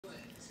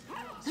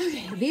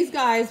Okay, these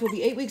guys will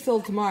be 8 weeks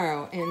old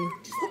tomorrow, and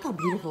just look how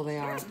beautiful they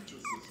are.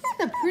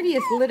 They're the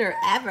prettiest litter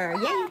ever.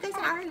 Yeah, you guys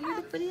are. You're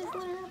the prettiest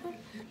litter ever.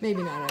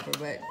 Maybe not ever,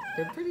 but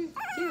they're pretty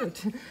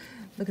cute.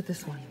 Look at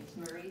this one.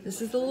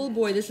 This is the little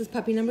boy. This is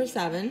puppy number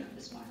 7.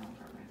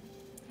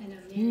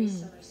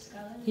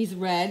 He's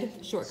red,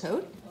 short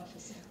coat,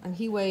 and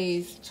he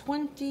weighs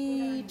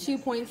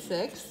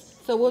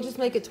 22.6. So we'll just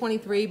make it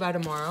 23 by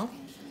tomorrow.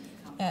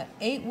 At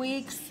 8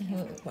 weeks,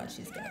 watch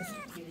these guys.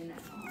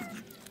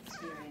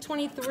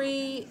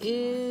 23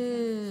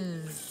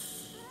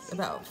 is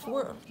about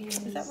 4,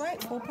 is that right?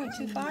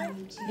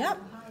 4.25? Yep,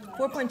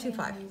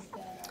 4.25.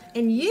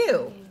 And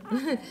you,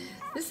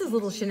 this is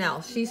little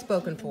Chanel. She's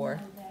spoken for.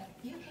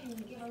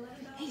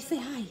 Hey, say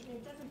hi.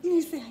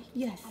 You say hi.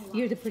 Yes,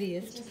 you're the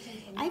prettiest.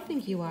 I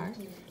think you are.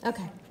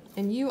 Okay,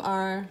 and you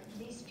are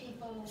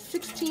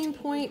 16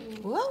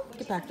 point, well,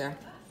 get back there.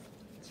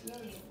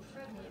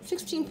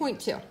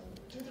 16.2.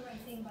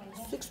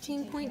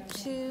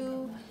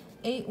 16.2.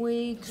 8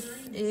 weeks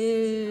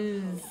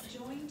is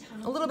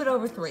a little bit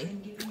over 3.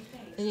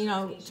 And you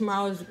know,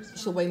 tomorrow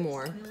she'll weigh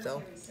more,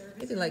 so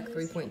maybe like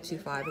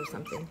 3.25 or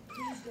something.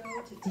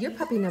 You're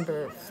puppy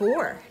number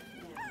 4,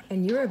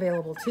 and you're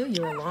available too.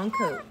 You're a long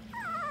coat.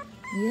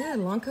 Yeah,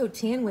 long coat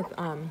tan with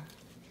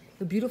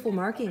the beautiful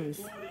markings,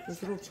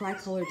 those little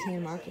tricolored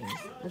tan markings.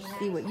 Let's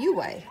see what you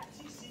weigh.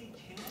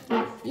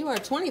 You are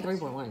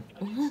 23.1.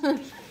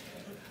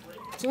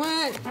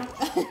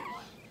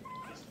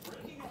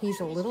 He's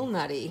a little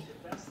nutty.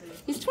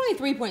 He's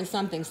 23 point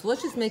something, so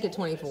let's just make it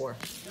 24.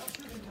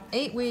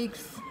 8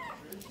 weeks,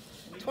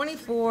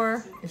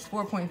 24 is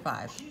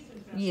 4.5.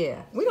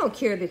 Yeah, we don't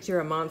care that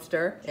you're a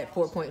monster at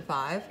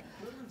 4.5.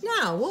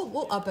 No,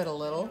 we'll up it a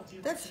little.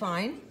 That's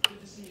fine.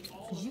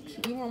 Because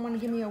you won't want to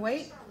give me a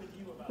weight?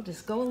 We'll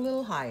just go a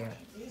little higher.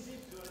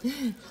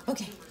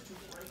 Okay,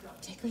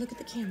 take a look at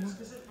the camera.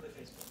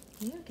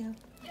 There you go.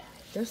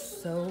 They're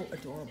so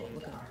adorable.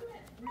 Look at them.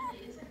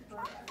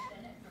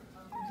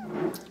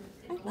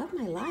 I love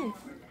my life.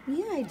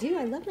 Yeah, I do.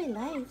 I love my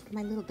life.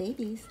 My little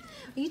babies.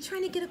 Are you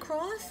trying to get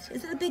across?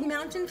 Is it a big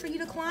mountain for you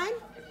to climb?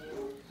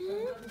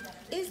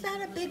 Is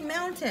that a big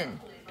mountain?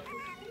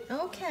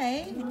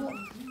 Okay. Well,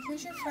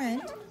 here's your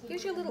friend.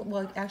 Here's your little,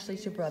 well, actually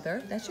it's your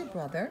brother. That's your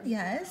brother.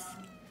 Yes.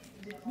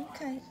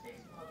 Okay.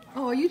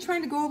 Oh, are you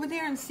trying to go over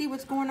there and see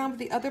what's going on with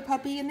the other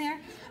puppy in there?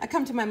 I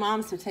come to my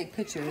mom's to take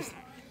pictures,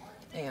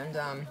 and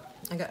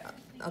I got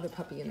other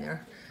puppy in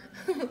there.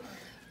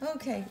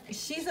 Okay,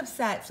 she's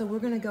upset, so we're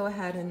going to go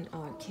ahead and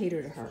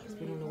cater to her because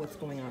we don't know what's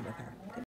going on with her.